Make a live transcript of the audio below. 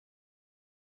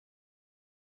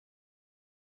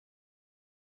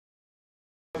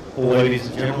Ladies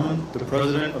and gentlemen, the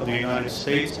President of the United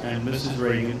States and Mrs.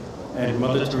 Reagan and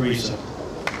Mother Teresa.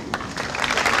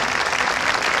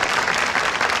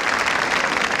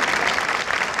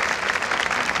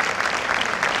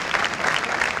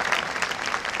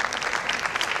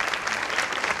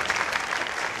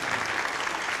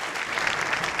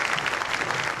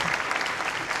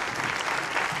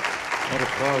 That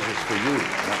applause is for you,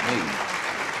 not me.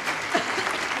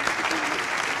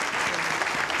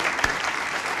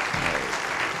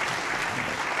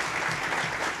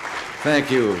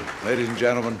 Thank you. Ladies and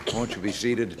gentlemen, won't you be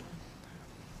seated?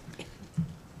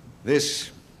 This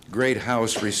great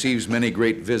house receives many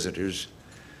great visitors,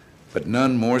 but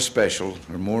none more special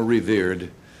or more revered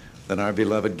than our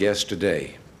beloved guest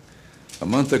today. A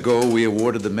month ago, we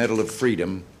awarded the Medal of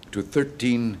Freedom to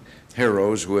 13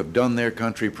 heroes who have done their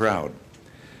country proud.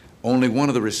 Only one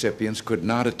of the recipients could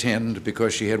not attend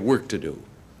because she had work to do.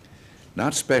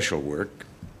 Not special work,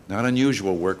 not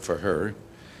unusual work for her,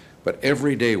 but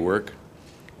everyday work,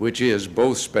 which is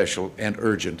both special and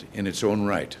urgent in its own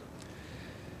right.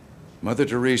 Mother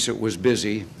Teresa was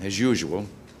busy, as usual,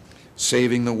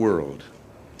 saving the world,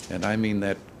 and I mean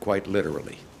that quite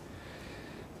literally.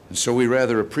 And so we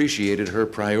rather appreciated her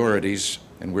priorities,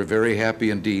 and we're very happy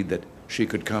indeed that she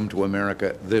could come to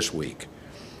America this week.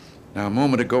 Now, a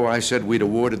moment ago, I said we'd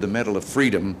awarded the Medal of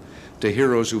Freedom to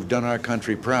heroes who've done our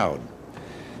country proud.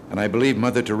 And I believe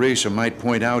Mother Teresa might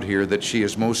point out here that she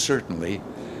is most certainly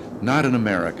not an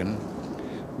American,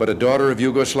 but a daughter of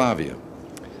Yugoslavia.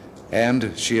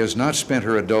 And she has not spent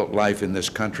her adult life in this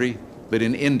country, but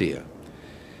in India.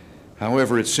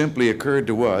 However, it simply occurred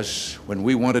to us when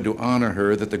we wanted to honor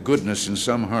her that the goodness in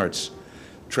some hearts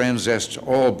transcends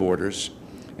all borders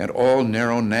and all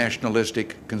narrow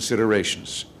nationalistic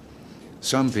considerations.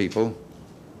 Some people,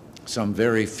 some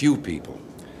very few people,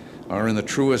 are in the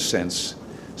truest sense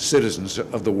citizens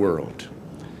of the world.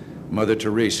 Mother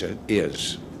Teresa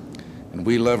is. And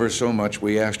we love her so much,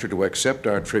 we asked her to accept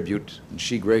our tribute, and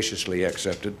she graciously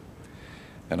accepted.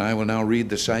 And I will now read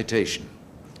the citation.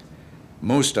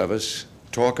 Most of us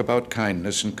talk about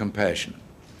kindness and compassion,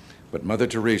 but Mother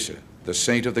Teresa, the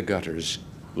saint of the gutters,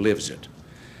 lives it.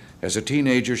 As a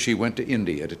teenager, she went to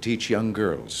India to teach young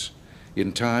girls.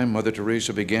 In time, Mother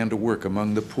Teresa began to work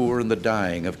among the poor and the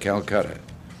dying of Calcutta.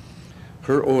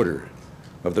 Her order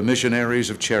of the Missionaries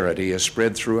of Charity has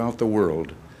spread throughout the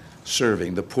world,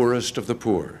 serving the poorest of the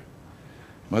poor.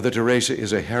 Mother Teresa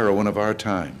is a heroine of our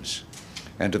times,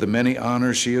 and to the many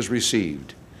honors she has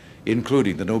received,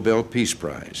 including the Nobel Peace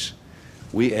Prize,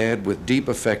 we add with deep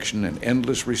affection and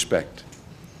endless respect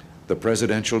the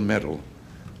Presidential Medal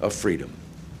of Freedom.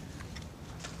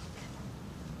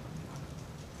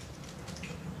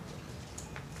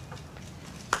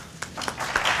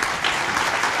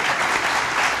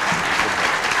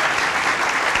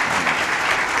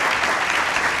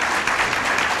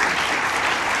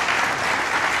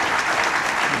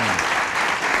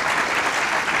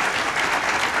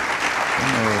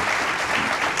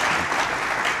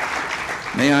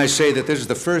 May I say that this is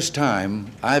the first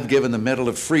time I've given the Medal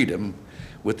of Freedom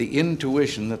with the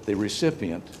intuition that the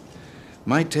recipient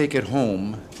might take it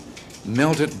home,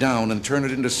 melt it down, and turn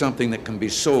it into something that can be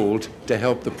sold to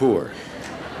help the poor.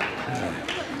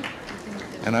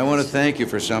 And I want to thank you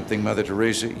for something, Mother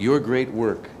Teresa. Your great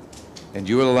work and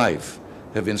your life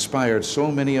have inspired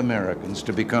so many Americans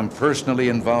to become personally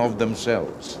involved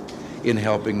themselves in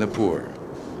helping the poor.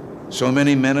 So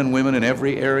many men and women in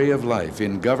every area of life,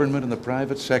 in government and the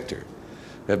private sector,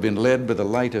 have been led by the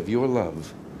light of your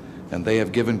love, and they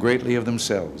have given greatly of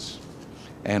themselves.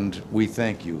 And we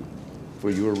thank you for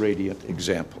your radiant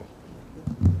example.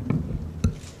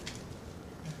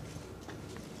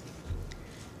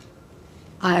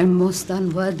 I am most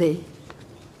unworthy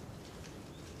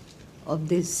of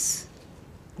this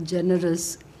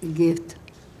generous gift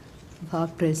of our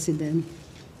President,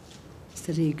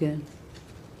 Mr. Reagan,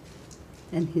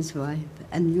 and his wife,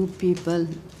 and you people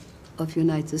of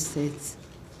United States.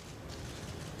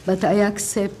 But I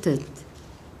accept it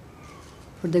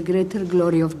for the greater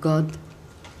glory of God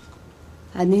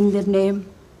and in the name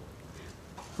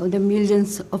of the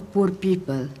millions of poor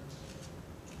people,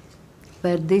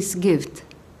 where this gift,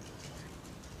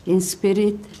 in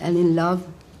spirit and in love,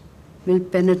 will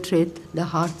penetrate the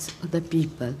hearts of the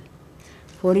people.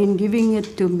 For in giving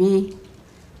it to me,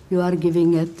 you are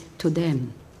giving it to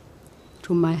them.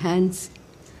 Through my hands,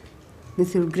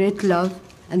 with your great love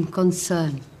and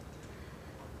concern.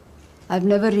 I've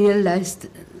never realized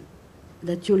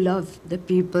that you love the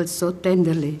people so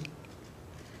tenderly.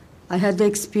 I had the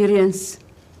experience,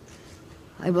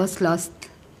 I was last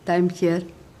time here,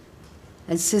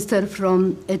 a sister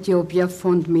from Ethiopia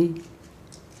phoned me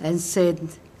and said,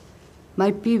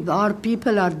 our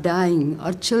people are dying,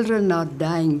 our children are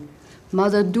dying.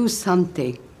 Mother, do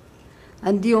something.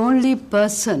 And the only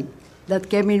person that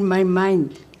came in my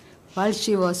mind while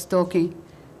she was talking,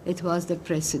 it was the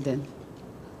president.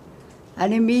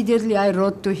 And immediately I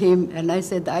wrote to him and I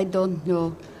said, I don't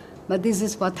know, but this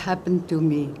is what happened to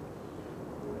me.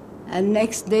 And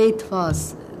next day it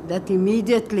was that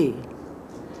immediately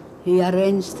he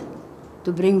arranged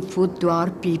to bring food to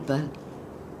our people.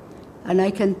 And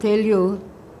I can tell you,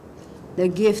 the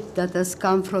gift that has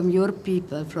come from your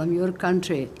people, from your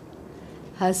country,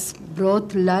 has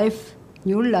brought life,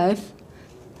 new life,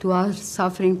 to our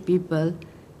suffering people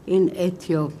in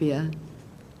Ethiopia.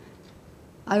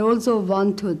 I also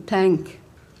want to thank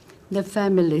the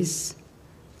families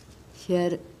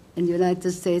here in the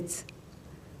United States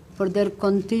for their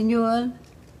continual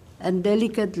and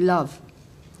delicate love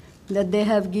that they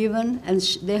have given and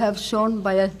they have shown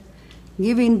by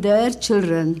giving their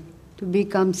children to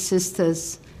become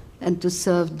sisters and to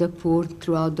serve the poor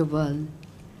throughout the world.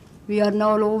 We are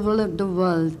now all over the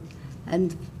world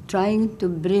and trying to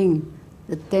bring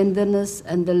the tenderness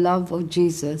and the love of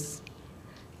Jesus.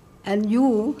 And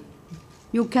you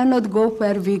cannot go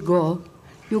where we go.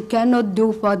 You cannot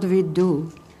do what we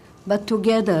do. But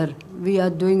together we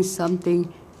are doing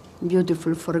something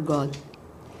beautiful for God.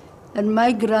 And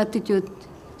my gratitude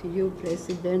to you,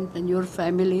 President, and your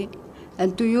family,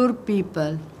 and to your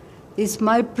people, is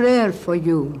my prayer for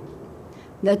you,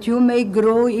 that you may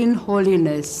grow in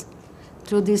holiness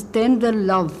through this tender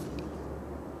love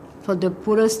for the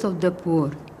poorest of the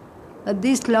poor. But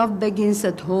this love begins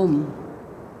at home,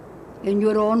 in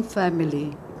your own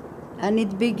family, and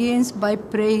it begins by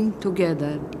praying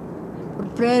together. For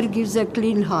prayer gives a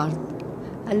clean heart,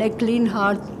 and a clean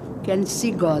heart can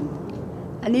see God.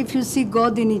 And if you see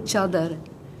God in each other,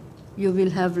 you will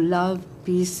have love,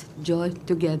 peace, joy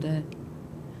together.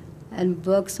 And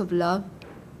works of love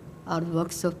are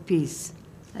works of peace,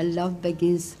 and love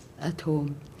begins at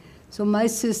home. So my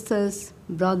sisters,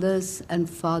 brothers, and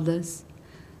fathers,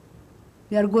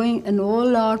 we are going, and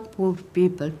all our poor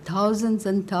people, thousands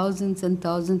and thousands and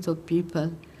thousands of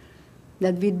people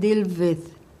that we deal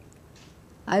with,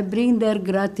 I bring their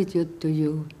gratitude to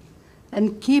you,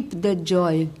 and keep the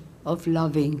joy of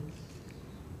loving.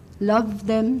 Love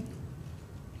them,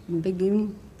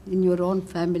 begin in your own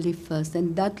family first,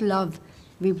 and that love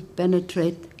will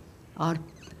penetrate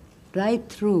right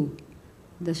through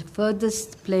the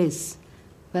furthest place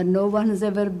where no one has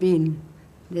ever been.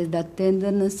 There's that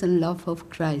tenderness and love of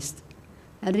Christ.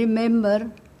 And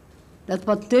remember that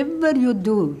whatever you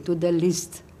do to the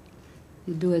least,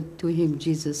 you do it to him,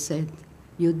 Jesus said.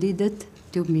 You did it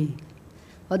to me.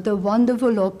 What a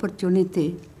wonderful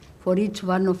opportunity for each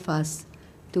one of us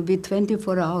to be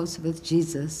 24 hours with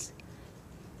Jesus.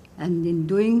 And in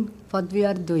doing what we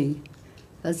are doing,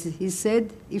 as he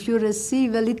said, if you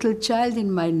receive a little child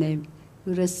in my name,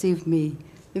 you receive me.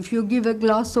 If you give a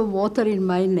glass of water in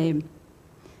my name,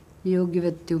 you give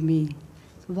it to me.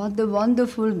 So what the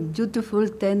wonderful, beautiful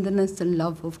tenderness and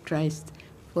love of Christ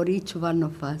for each one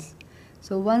of us.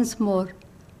 So once more,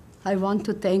 I want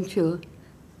to thank you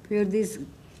for this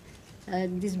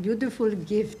beautiful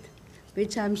gift,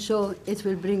 which I'm sure it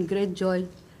will bring great joy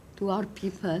to our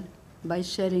people by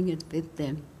sharing it with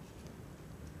them.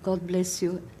 God bless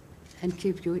you and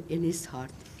keep you in his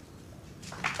heart.